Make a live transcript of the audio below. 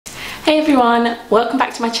Hey everyone, welcome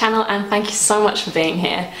back to my channel and thank you so much for being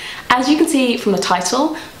here. As you can see from the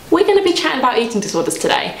title, we're going to be chatting about eating disorders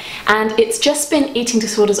today, and it's just been Eating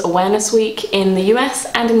Disorders Awareness Week in the US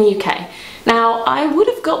and in the UK. Now, I would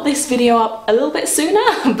have got this video up a little bit sooner,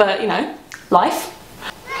 but you know, life.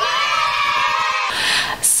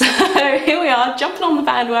 So here we are, jumping on the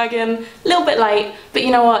bandwagon, a little bit late, but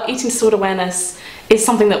you know what, eating disorder awareness is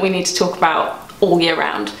something that we need to talk about all year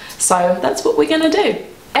round. So that's what we're going to do.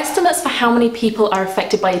 Estimates for how many people are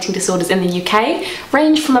affected by eating disorders in the UK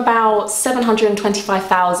range from about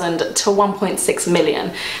 725,000 to 1.6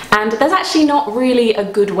 million. And there's actually not really a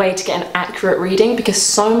good way to get an accurate reading because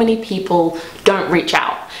so many people don't reach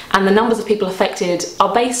out. And the numbers of people affected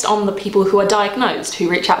are based on the people who are diagnosed, who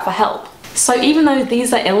reach out for help. So even though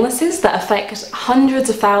these are illnesses that affect hundreds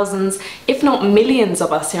of thousands, if not millions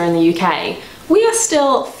of us here in the UK, we are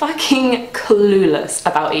still fucking clueless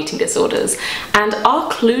about eating disorders, and our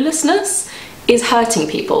cluelessness is hurting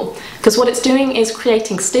people because what it's doing is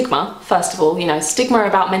creating stigma. First of all, you know, stigma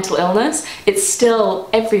about mental illness, it's still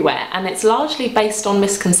everywhere and it's largely based on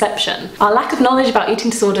misconception. Our lack of knowledge about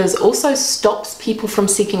eating disorders also stops people from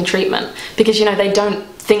seeking treatment because, you know, they don't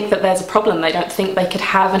think that there's a problem, they don't think they could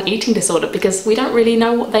have an eating disorder because we don't really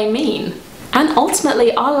know what they mean. And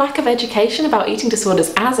ultimately, our lack of education about eating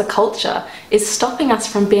disorders as a culture is stopping us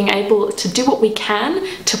from being able to do what we can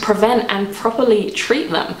to prevent and properly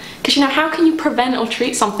treat them. Because, you know, how can you prevent or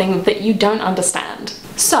treat something that you don't understand?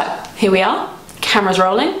 So, here we are, cameras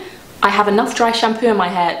rolling. I have enough dry shampoo in my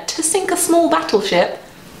hair to sink a small battleship.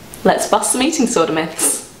 Let's bust some eating disorder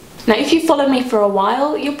myths. Now, if you've followed me for a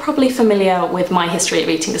while, you're probably familiar with my history of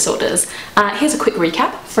eating disorders. Here's a quick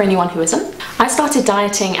recap for anyone who isn't. I started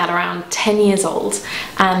dieting at around 10 years old,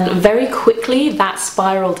 and very quickly that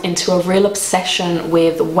spiraled into a real obsession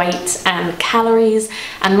with weight and calories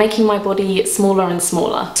and making my body smaller and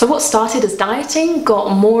smaller. So what started as dieting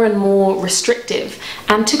got more and more restrictive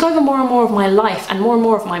and took over more and more of my life and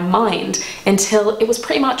more of my mind until it was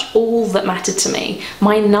pretty much all that mattered to me.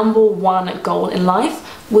 My number one goal in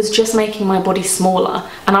life was just making my body smaller,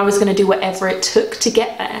 and I was going to do whatever it took to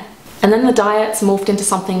get there. And then the diets morphed into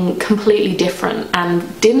something completely different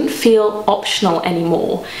and didn't feel optional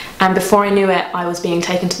anymore. And before I knew it, I was being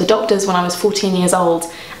taken to the doctors when I was 14 years old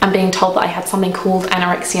and being told that I had something called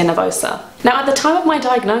Anorexia nervosa. Now, at the time of my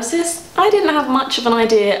diagnosis, I didn't have much of an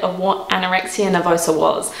idea of what anorexia nervosa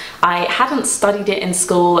was. I hadn't studied it in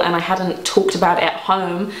school and I hadn't talked about it at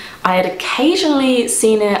home. I had occasionally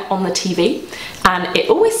seen it on the TV, and it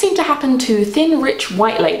always seemed to happen to thin, rich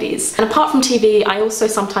white ladies. And apart from TV, I also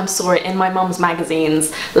sometimes saw it in my mum's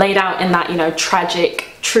magazines, laid out in that, you know, tragic,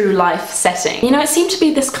 true life setting. You know, it seemed to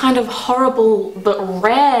be this kind of horrible but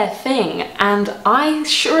rare thing, and I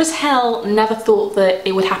sure as hell never thought that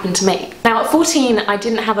it would happen to me. Now, at 14, I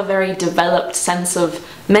didn't have a very developed sense of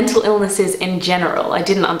mental illnesses in general. I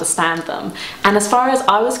didn't understand them. And as far as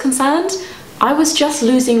I was concerned, I was just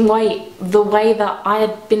losing weight the way that I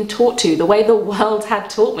had been taught to, the way the world had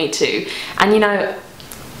taught me to. And you know,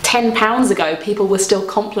 10 pounds ago, people were still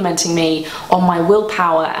complimenting me on my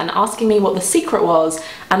willpower and asking me what the secret was.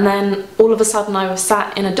 And then all of a sudden I was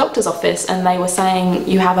sat in a doctor's office and they were saying,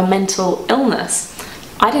 you have a mental illness.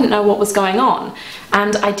 I didn't know what was going on.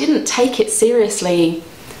 And I didn't take it seriously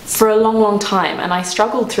for a long time, and I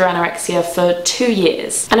struggled through anorexia for 2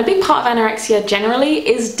 years. And a big part of anorexia generally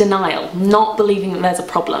is denial, not believing that there's a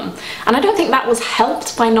problem. And I don't think that was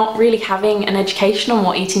helped by not really having an education on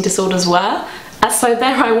what eating disorders were. So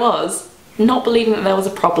there I was, not believing that there was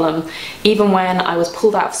a problem, even when I was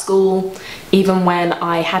pulled out of school, even when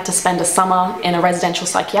I had to spend a summer in a residential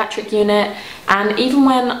psychiatric unit, and even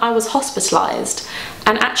when I was hospitalized.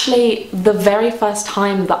 And actually, the very first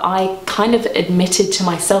time that I kind of admitted to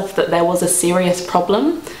myself that there was a serious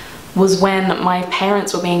problem was when my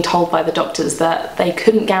parents were being told by the doctors that they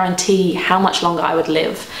couldn't guarantee how much longer I would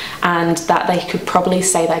live and that they could probably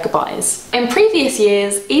say their goodbyes. In previous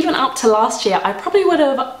years, even up to last year, I probably would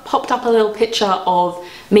have popped up a little picture of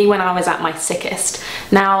me when I was at my sickest.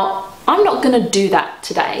 Now, I'm not gonna do that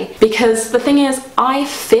today because the thing is, I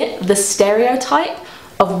fit the stereotype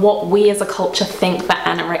of what we as a culture think that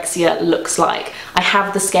anorexia looks like. I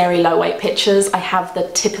have the scary low weight pictures, I have the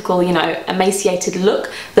typical, you know, emaciated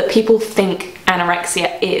look that people think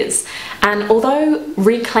anorexia is. And although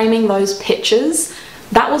reclaiming those pictures,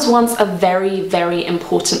 that was once a very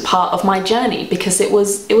important part of my journey because it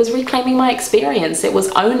was reclaiming my experience, it was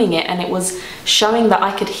owning it, and it was showing that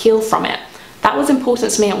I could heal from it. That was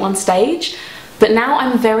important to me at one stage. But now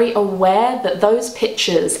I'm very aware that those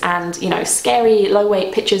pictures and, you know, scary low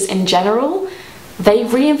weight pictures in general They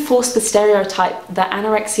reinforce the stereotype that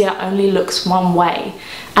anorexia only looks one way,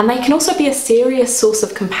 and they can also be a serious source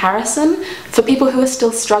of comparison for people who are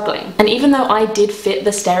still struggling. And even though I did fit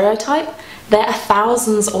the stereotype, there are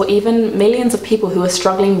thousands or even millions of people who are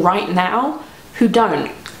struggling right now who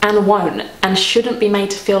don't and won't and shouldn't be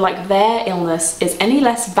made to feel like their illness is any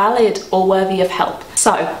less valid or worthy of help.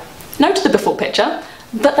 So, note the before picture,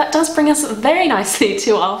 but that does bring us very nicely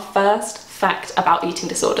to our first fact about eating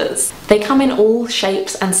disorders. They come in all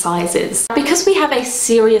shapes and sizes. Because we have a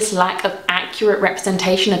serious lack of accurate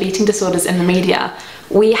representation of eating disorders in the media,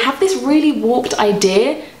 we have this really warped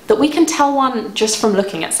idea that we can tell one just from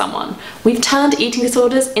looking at someone. We've turned eating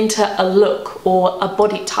disorders into a look or a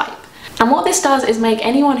body type. And what this does is make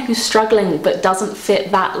anyone who's struggling but doesn't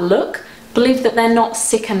fit that look believe that they're not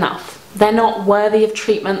sick enough. They're not worthy of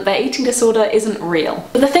treatment, their eating disorder isn't real.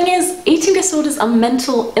 But the thing is, eating disorders are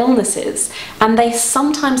mental illnesses, and they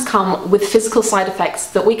sometimes come with physical side effects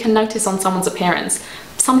that we can notice on someone's appearance.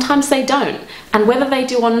 Sometimes they don't, and whether they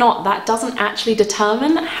do or not, that doesn't actually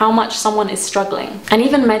determine how much someone is struggling. And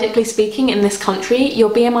even medically speaking, in this country,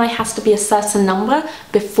 your BMI has to be a certain number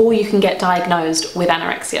before you can get diagnosed with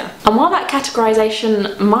anorexia. And while that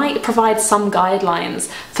categorization might provide some guidelines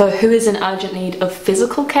for who is in urgent need of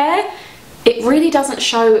physical care, it really doesn't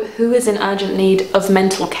show who is in urgent need of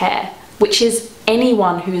mental care, which is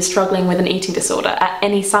anyone who is struggling with an eating disorder at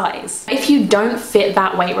any size. If you don't fit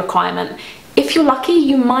that weight requirement, if you're lucky,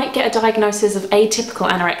 you might get a diagnosis of atypical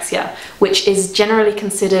anorexia, which is generally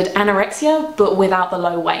considered anorexia but without the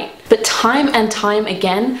low weight. But time and time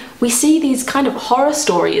again, we see these kind of horror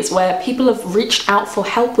stories where people have reached out for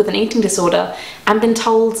help with an eating disorder and been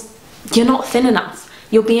told, you're not thin enough,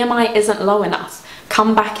 your BMI isn't low enough,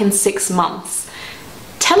 come back in 6 months.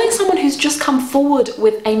 Telling someone who's just come forward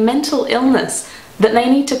with a mental illness that they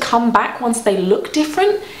need to come back once they look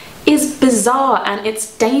different is bizarre, and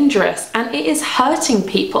it's dangerous, and it is hurting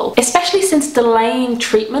people, especially since delaying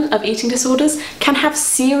treatment of eating disorders can have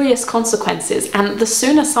serious consequences, and the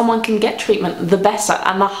sooner someone can get treatment, the better,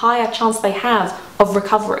 and the higher chance they have of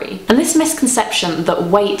recovery. And this misconception that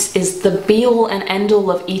weight is the be-all and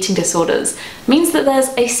end-all of eating disorders means that there's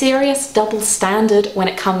a serious double standard when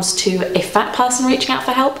it comes to a fat person reaching out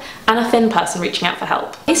for help and a thin person reaching out for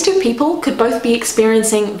help. These two people could both be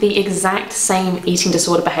experiencing the exact same eating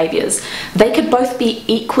disorder behaviors. They could both be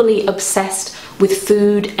equally obsessed with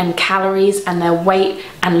food and calories and their weight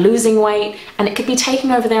and losing weight, and it could be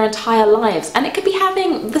taking over their entire lives, and it could be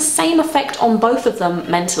having the same effect on both of them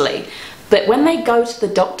mentally. But when they go to the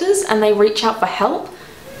doctors and they reach out for help,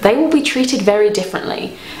 they will be treated very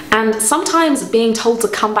differently. And sometimes being told to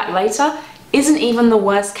come back later isn't even the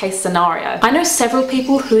worst case scenario. I know several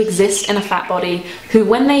people who exist in a fat body who,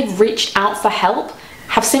 when they've reached out for help,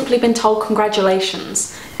 have simply been told,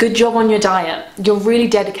 congratulations, good job on your diet, you're really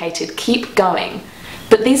dedicated, keep going.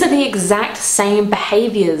 But these are the exact same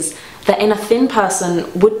behaviors that in a thin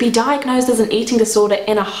person would be diagnosed as an eating disorder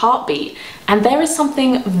in a heartbeat, and there is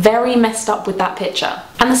something very messed up with that picture.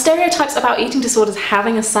 And the stereotypes about eating disorders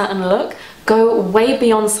having a certain look go way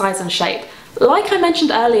beyond size and shape. Like I mentioned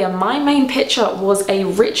earlier, my main picture was a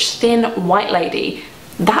rich, thin, white lady.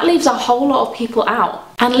 That leaves a whole lot of people out,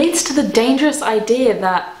 and leads to the dangerous idea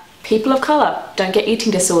that people of colour don't get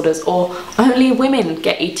eating disorders, or only women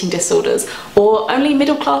get eating disorders, or only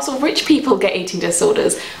middle class or rich people get eating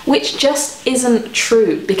disorders, which just isn't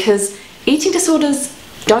true, because eating disorders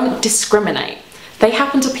don't discriminate. They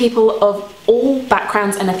happen to people of all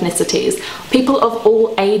backgrounds and ethnicities, people of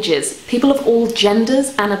all ages, people of all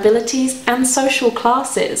genders and abilities and social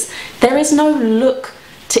classes. There is no look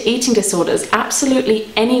to eating disorders.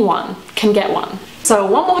 Absolutely anyone can get one. So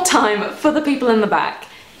one more time for the people in the back.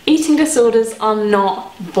 Eating disorders are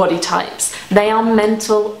not body types. They are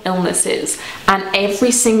mental illnesses, and every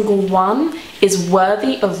single one is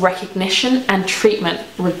worthy of recognition and treatment,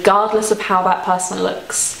 regardless of how that person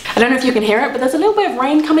looks. I don't know if you can hear it, but there's a little bit of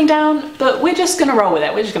rain coming down, but we're just gonna roll with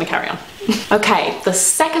it. We're just gonna carry on. Okay, the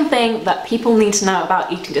second thing that people need to know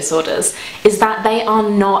about eating disorders is that they are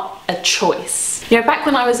not a choice. You know, back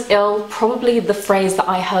when I was ill, probably the phrase that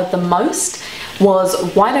I heard the most was,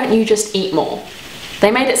 why don't you just eat more? They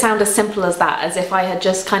made it sound as simple as that, as if I had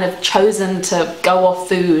just kind of chosen to go off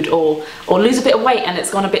food or lose a bit of weight and it's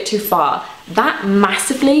gone a bit too far. That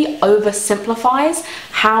massively oversimplifies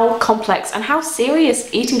how complex and how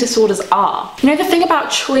serious eating disorders are. You know, the thing about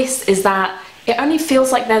choice is that it only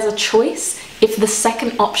feels like there's a choice if the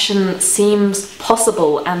second option seems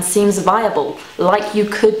possible and seems viable, like you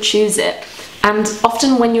could choose it. And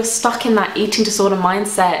often when you're stuck in that eating disorder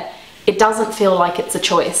mindset, it doesn't feel like it's a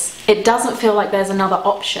choice. It doesn't feel like there's another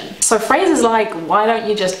option. So phrases like, why don't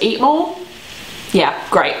you just eat more? Yeah,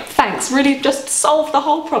 great, thanks. Really just solved the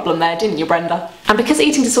whole problem there, didn't you, Brenda? And because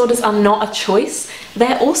eating disorders are not a choice,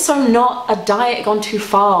 they're also not a diet gone too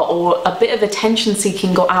far or a bit of attention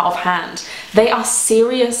seeking got out of hand. They are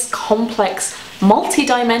serious, complex,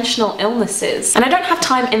 multi-dimensional illnesses. And I don't have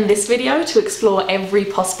time in this video to explore every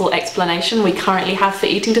possible explanation we currently have for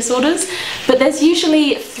eating disorders, but there's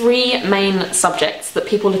usually three main subjects that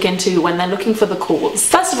people look into when they're looking for the cause.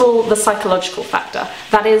 First of all, the psychological factor.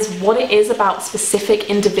 That is what it is about specific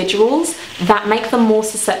individuals that make them more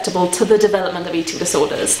susceptible to the development of eating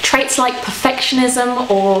disorders. Traits like perfectionism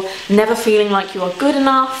or never feeling like you are good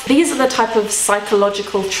enough, these are the type of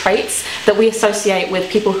psychological traits that we associate with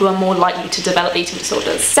people who are more likely to develop eating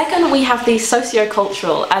disorders. Second, we have the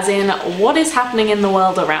socio-cultural, as in what is happening in the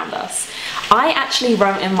world around us. I actually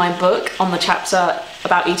wrote in my book on the chapter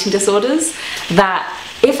about eating disorders that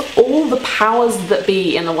if all the powers that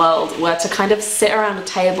be in the world were to kind of sit around a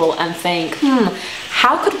table and think,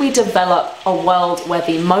 how could we develop a world where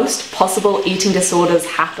the most possible eating disorders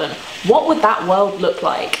happen? What would that world look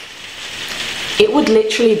like? It would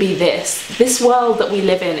literally be this. This world that we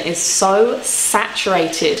live in is so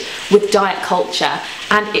saturated with diet culture,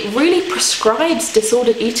 and it really prescribes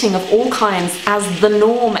disordered eating of all kinds as the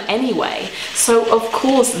norm anyway. So of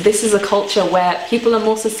course this is a culture where people are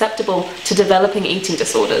more susceptible to developing eating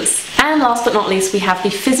disorders. And last but not least, we have the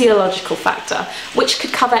physiological factor, which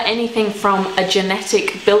could cover anything from a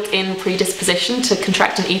genetic built-in predisposition to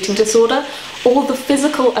contract an eating disorder, or the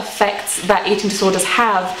physical effects that eating disorders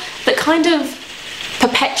have that kind of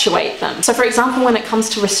perpetuate them. So for example, when it comes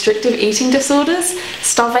to restrictive eating disorders,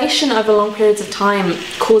 starvation over long periods of time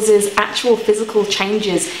causes actual physical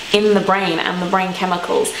changes in the brain and the brain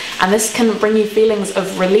chemicals, and this can bring you feelings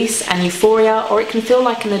of release and euphoria, or it can feel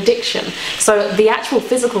like an addiction. So the actual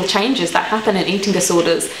physical changes that happen in eating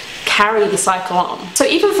disorders carry the cycle on. So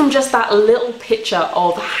even from just that little picture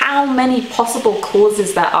of how many possible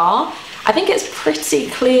causes there are, I think it's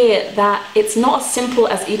pretty clear that it's not as simple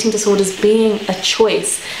as eating disorders being a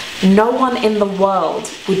choice. No one in the world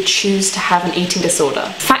would choose to have an eating disorder.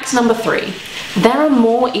 Fact number 3. There are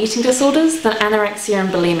more eating disorders than anorexia and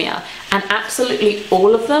bulimia, and absolutely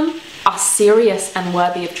all of them are serious and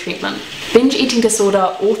worthy of treatment. Binge eating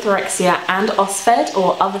disorder, orthorexia, and OSFED,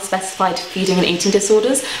 or other specified feeding and eating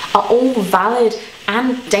disorders, are all valid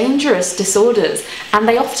and dangerous disorders, and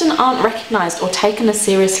they often aren't recognised or taken as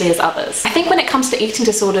seriously as others. I think when it comes to eating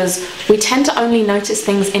disorders, we tend to only notice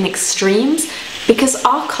things in extremes because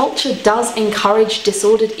our culture does encourage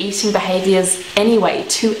disordered eating behaviours anyway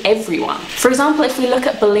to everyone. For example, if we look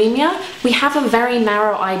at bulimia, we have a very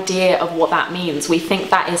narrow idea of what that means. We think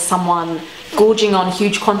that is someone gorging on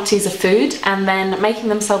huge quantities of food and then making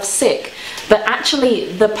themselves sick. But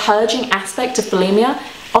actually, the purging aspect of bulimia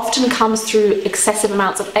often comes through excessive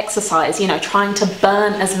amounts of exercise, trying to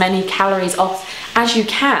burn as many calories off as you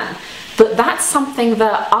can. But that's something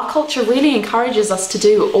that our culture really encourages us to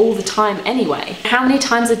do all the time anyway. How many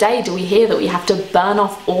times a day do we hear that we have to burn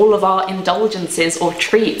off all of our indulgences or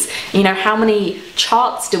treats? How many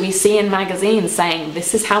charts do we see in magazines saying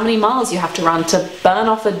this is how many miles you have to run to burn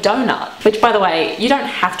off a donut? Which, by the way, you don't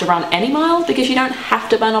have to run any miles because you don't have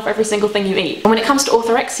to burn off every single thing you eat. And when it comes to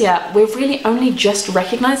orthorexia, we're really only just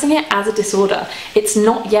recognizing it as a disorder. It's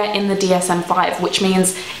not yet in the DSM-5, which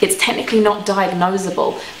means it's technically not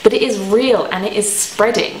diagnosable, but it is real and it is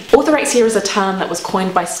spreading. Orthorexia is a term that was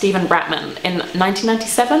coined by Stephen Bratman in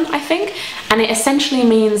 1997, I think, and it essentially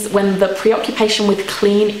means when the preoccupation with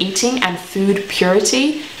clean eating and food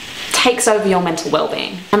purity takes over your mental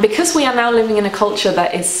well-being. And because we are now living in a culture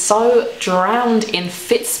that is so drowned in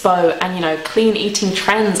Fitspo and clean eating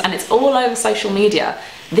trends, and it's all over social media,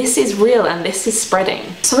 this is real and this is spreading.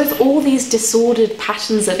 So if all these disordered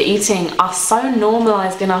patterns of eating are so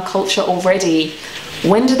normalized in our culture already,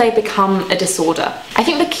 when do they become a disorder? I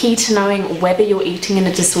think the key to knowing whether you're eating in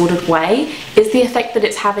a disordered way is the effect that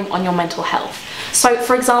it's having on your mental health. So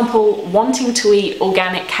for example, wanting to eat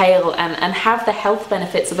organic kale and have the health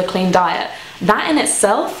benefits of a clean diet, that in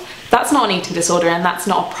itself, that's not an eating disorder and that's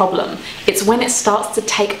not a problem. It's when it starts to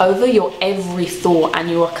take over your every thought and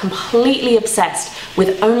you are completely obsessed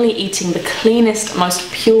with only eating the cleanest, most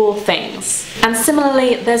pure things. And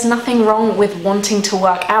similarly, there's nothing wrong with wanting to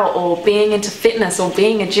work out or being into fitness or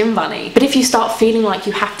being a gym bunny. But if you start feeling like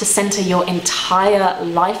you have to center your entire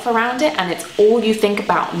life around it and it's all you think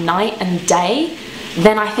about night and day,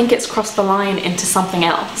 then I think it's crossed the line into something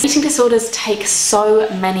else. Eating disorders take so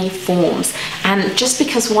many forms, and just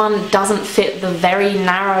because one doesn't fit the very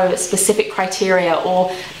narrow specific criteria or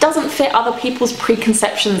doesn't fit other people's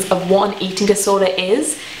preconceptions of what an eating disorder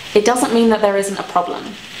is, it doesn't mean that there isn't a problem.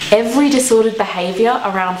 Every disordered behavior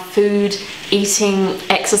around food, eating,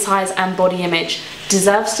 exercise, and body image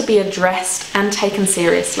deserves to be addressed and taken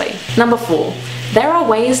seriously. Number 4, there are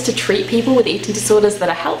ways to treat people with eating disorders that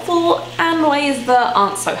are helpful and ways that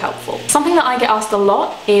aren't so helpful. Something that I get asked a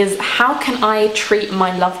lot is, how can I treat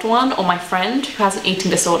my loved one or my friend who has an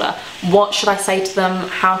eating disorder? What should I say to them?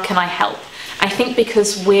 How can I help? I think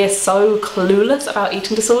because we're so clueless about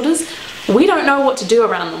eating disorders, we don't know what to do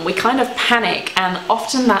around them. We kind of panic, and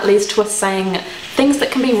often that leads to us saying things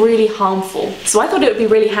that can be really harmful. So I thought it would be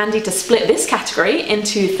really handy to split this category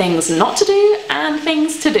into things not to do and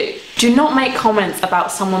things to do. Do not make comments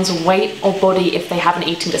about someone's weight or body if they have an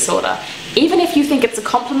eating disorder. Even if you think it's a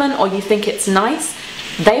compliment or you think it's nice,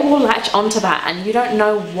 they will latch onto that, and you don't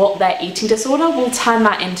know what their eating disorder will turn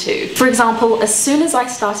that into. For example, as soon as I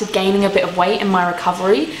started gaining a bit of weight in my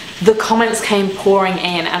recovery, the comments came pouring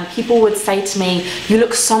in, and people would say to me, "You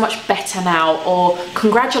look so much better now," or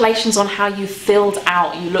 "Congratulations on how you filled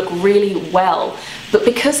out, you look really well." But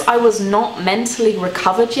because I was not mentally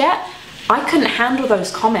recovered yet, I couldn't handle those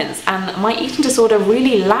comments, and my eating disorder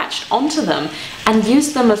really latched onto them and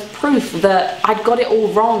used them as proof that I'd got it all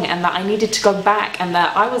wrong and that I needed to go back and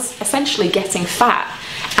that I was essentially getting fat.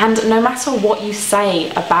 And no matter what you say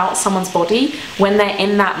about someone's body, when they're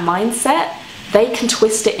in that mindset, they can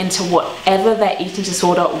twist it into whatever their eating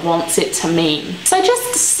disorder wants it to mean. So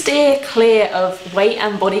just steer clear of weight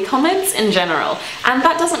and body comments in general. And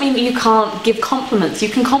that doesn't mean that you can't give compliments. You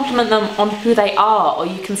can compliment them on who they are, or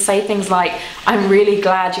you can say things like, "I'm really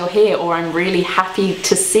glad you're here," or "I'm really happy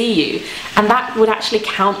to see you." And that would actually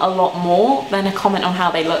count a lot more than a comment on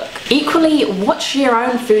how they look. Equally, watch your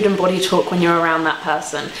own food and body talk when you're around that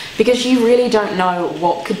person, because you really don't know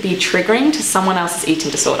what could be triggering to someone else's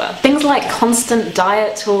eating disorder. Things like constant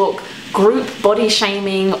diet talk, group body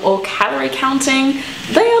shaming, or calorie counting,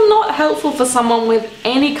 they are not helpful for someone with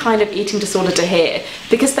any kind of eating disorder to hear,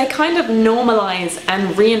 because they kind of normalize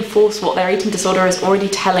and reinforce what their eating disorder is already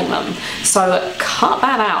telling them. So cut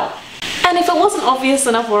that out. And if it wasn't obvious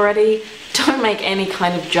enough already, don't make any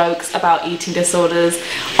kind of jokes about eating disorders.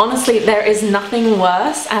 Honestly, there is nothing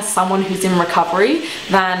worse as someone who's in recovery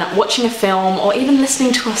than watching a film or even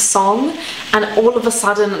listening to a song and all of a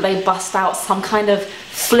sudden they bust out some kind of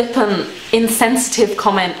flippant, insensitive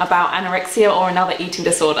comment about anorexia or another eating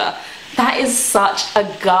disorder. That is such a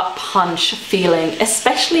gut punch feeling,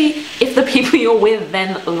 especially if the people you're with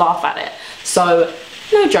then laugh at it. So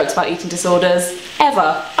no jokes about eating disorders,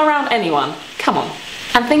 ever, around anyone. Come on.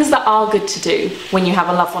 And things that are good to do when you have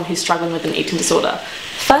a loved one who's struggling with an eating disorder.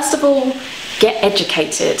 First of all, get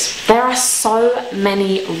educated. There are so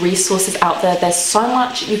many resources out there. There's so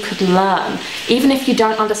much you could learn. Even if you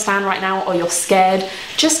don't understand right now or you're scared,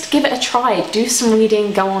 just give it a try. Do some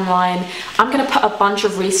reading, go online. I'm going to put a bunch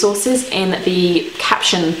of resources in the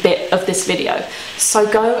caption bit of this video. So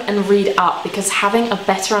go and read up, because having a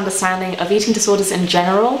better understanding of eating disorders in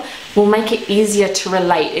general will make it easier to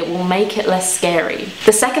relate. It will make it less scary.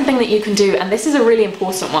 The second thing that you can do, and this is a really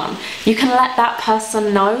important one, you can let that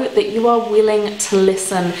person know that you are willing to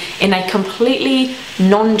listen in a completely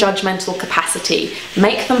non-judgmental capacity.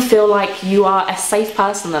 Make them feel like you are a safe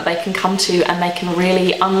person that they can come to and they can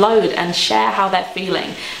really unload and share how they're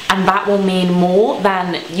feeling. And that will mean more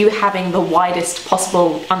than you having the widest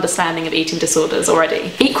possible understanding of eating disorders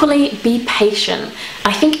already. Equally, be patient.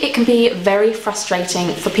 I think it can be very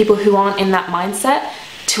frustrating for people who aren't in that mindset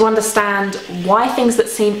to understand why things that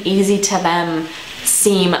seem easy to them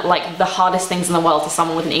seem like the hardest things in the world to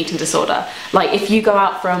someone with an eating disorder. Like if you go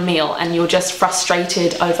out for a meal and you're just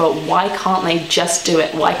frustrated over why can't they just do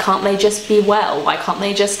it? Why can't they just be well? Why can't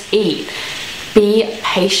they just eat? Be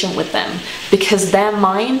patient with them, because their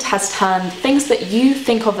mind has turned things that you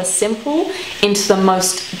think of as simple into the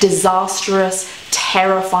most disastrous,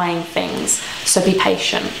 terrifying things. So be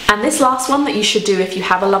patient. And this last one that you should do if you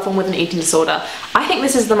have a loved one with an eating disorder, I think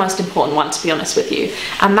this is the most important one, to be honest with you,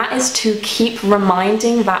 and that is to keep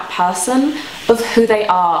reminding that person of who they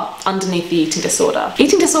are underneath the eating disorder.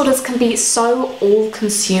 Eating disorders can be so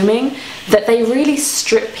all-consuming that they really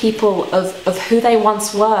strip people of who they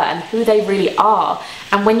once were and who they really are.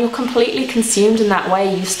 And when you're completely consumed in that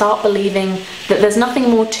way, you start believing that there's nothing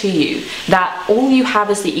more to you, that all you have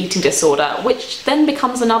is the eating disorder, which then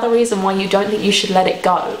becomes another reason why you don't think you should let it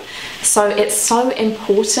go. So it's so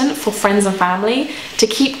important for friends and family to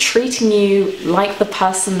keep treating you like the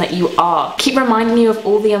person that you are. Keep reminding you of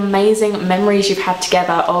all the amazing memories you've had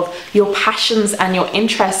together, of your passions and your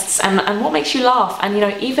interests and what makes you laugh. And you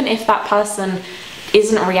know, even if that person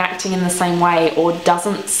isn't reacting in the same way or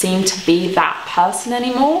doesn't seem to be that person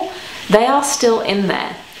anymore, they are still in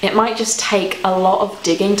there. It might just take a lot of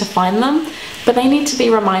digging to find them, but they need to be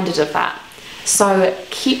reminded of that. So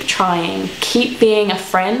keep trying, keep being a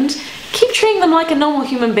friend, keep treating them like a normal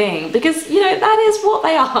human being, because you know, that is what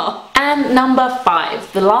they are. And number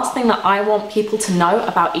 5, the last thing that I want people to know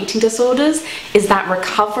about eating disorders is that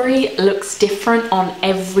recovery looks different on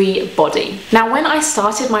everybody. Now, when I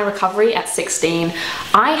started my recovery at 16,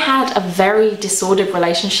 I had a very disordered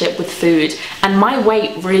relationship with food, and my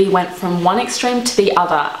weight really went from one extreme to the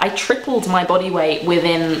other. I tripled my body weight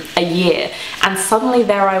within a year, and suddenly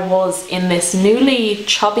there I was in this newly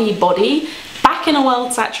chubby body, back in a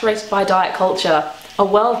world saturated by diet culture, a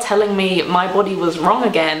world telling me my body was wrong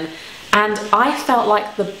again, and I felt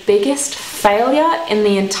like the biggest failure in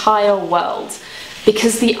the entire world,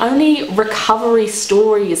 because the only recovery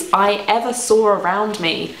stories I ever saw around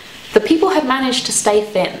me, the people had managed to stay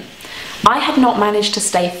thin. I had not managed to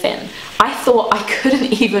stay thin. I thought I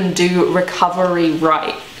couldn't even do recovery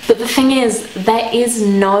right. But the thing is, there is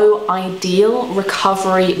no ideal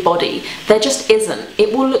recovery body. There just isn't.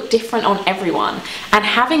 It will look different on everyone. And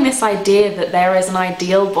having this idea that there is an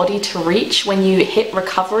ideal body to reach when you hit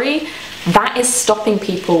recovery, that is stopping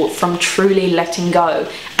people from truly letting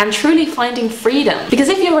go and truly finding freedom. Because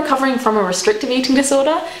if you're recovering from a restrictive eating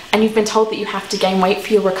disorder and you've been told that you have to gain weight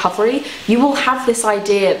for your recovery, you will have this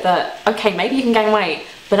idea that, okay, maybe you can gain weight,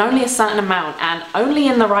 but only a certain amount and only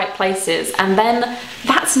in the right places. And then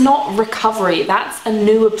that's not recovery, that's a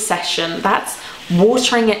new obsession. That's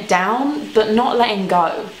watering it down, but not letting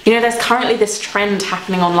go. You know, there's currently this trend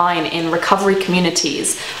happening online in recovery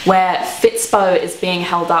communities where Fitspo is being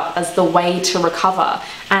held up as the way to recover,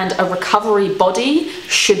 and a recovery body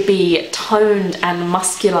should be toned and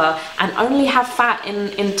muscular and only have fat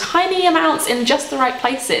in tiny amounts in just the right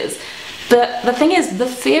places. But the thing is, the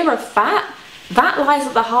fear of fat, that lies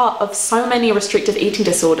at the heart of so many restrictive eating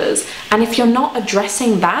disorders. And if you're not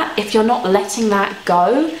addressing that, if you're not letting that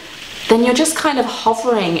go, then you're just kind of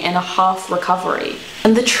hovering in a half recovery.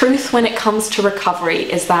 And the truth when it comes to recovery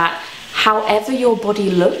is that however your body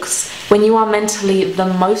looks, when you are mentally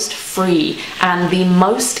the most free and the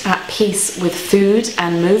most at peace with food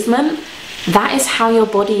and movement, that is how your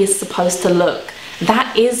body is supposed to look.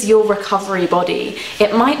 That is your recovery body.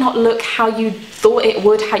 It might not look how you thought it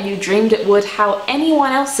would, how you dreamed it would, how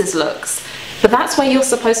anyone else's looks, but that's where you're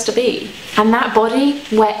supposed to be. And that body,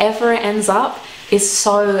 wherever it ends up, is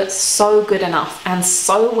so good enough and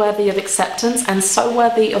so worthy of acceptance and so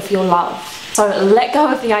worthy of your love. So let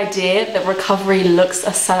go of the idea that recovery looks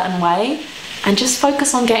a certain way and just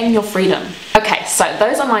focus on getting your freedom. Okay, so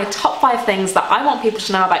those are my top 5 things that I want people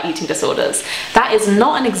to know about eating disorders. That is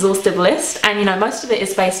not an exhaustive list, and you know, most of it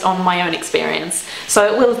is based on my own experience. So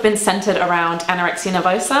it will have been centered around anorexia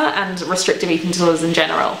nervosa and restrictive eating disorders in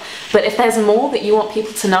general. But if there's more that you want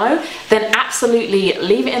people to know, then absolutely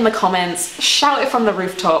leave it in the comments, shout it from the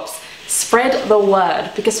rooftops, spread the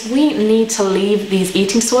word, because we need to leave these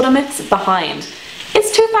eating disorder myths behind.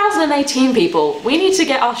 It's 2018, people. We need to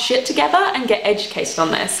get our shit together and get educated on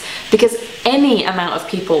this, because any amount of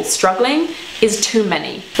people struggling is too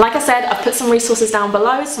many. Like I said, I've put some resources down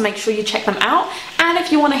below, so make sure you check them out. And if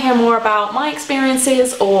you want to hear more about my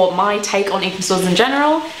experiences or my take on eating disorders in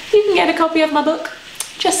general, you can get a copy of my book.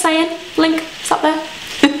 Just saying, link is up there.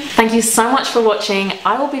 Thank you so much for watching.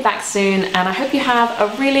 I will be back soon, and I hope you have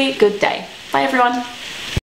a really good day. Bye everyone.